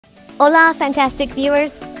Hola, fantastic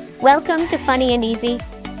viewers! Welcome to Funny and Easy.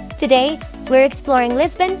 Today, we're exploring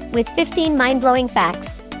Lisbon with 15 mind-blowing facts.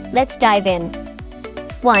 Let's dive in.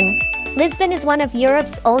 1. Lisbon is one of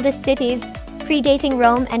Europe's oldest cities, predating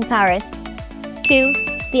Rome and Paris. 2.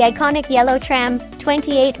 The iconic yellow tram,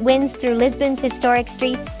 28, winds through Lisbon's historic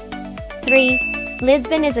streets. 3.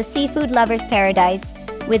 Lisbon is a seafood lover's paradise,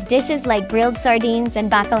 with dishes like grilled sardines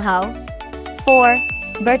and bacalhau. 4.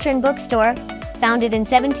 Bertrand Bookstore, founded in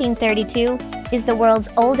 1732, is the world's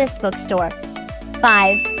oldest bookstore.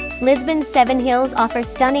 5. Lisbon's 7 hills offer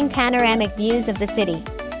stunning panoramic views of the city.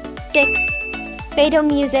 6. Fado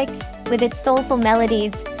music, with its soulful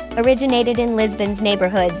melodies, originated in Lisbon's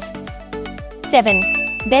neighborhoods.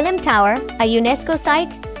 7. Belém Tower, a UNESCO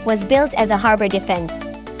site, was built as a harbor defense.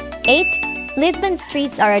 8. Lisbon's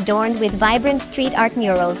streets are adorned with vibrant street art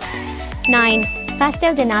murals. 9.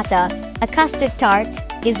 Pastel de nata, a custard tart,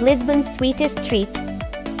 is Lisbon's sweetest treat.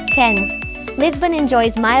 10. Lisbon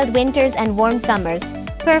enjoys mild winters and warm summers,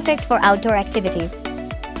 perfect for outdoor activities.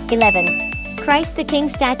 11. Christ the King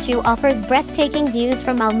statue offers breathtaking views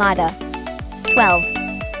from Almada. 12.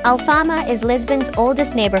 Alfama is Lisbon's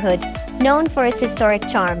oldest neighborhood, known for its historic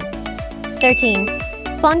charm. 13.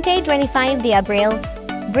 Ponte 25 de Abril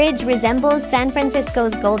bridge resembles San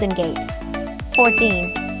Francisco's Golden Gate.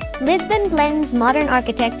 14. Lisbon blends modern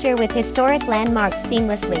architecture with historic landmarks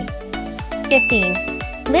seamlessly.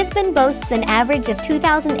 15. Lisbon boasts an average of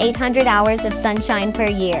 2,800 hours of sunshine per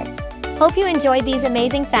year. Hope you enjoyed these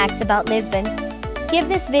amazing facts about Lisbon. Give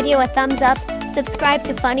this video a thumbs up, subscribe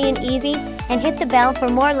to Funny and Easy, and hit the bell for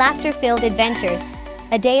more laughter-filled adventures.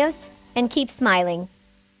 Adios, and keep smiling.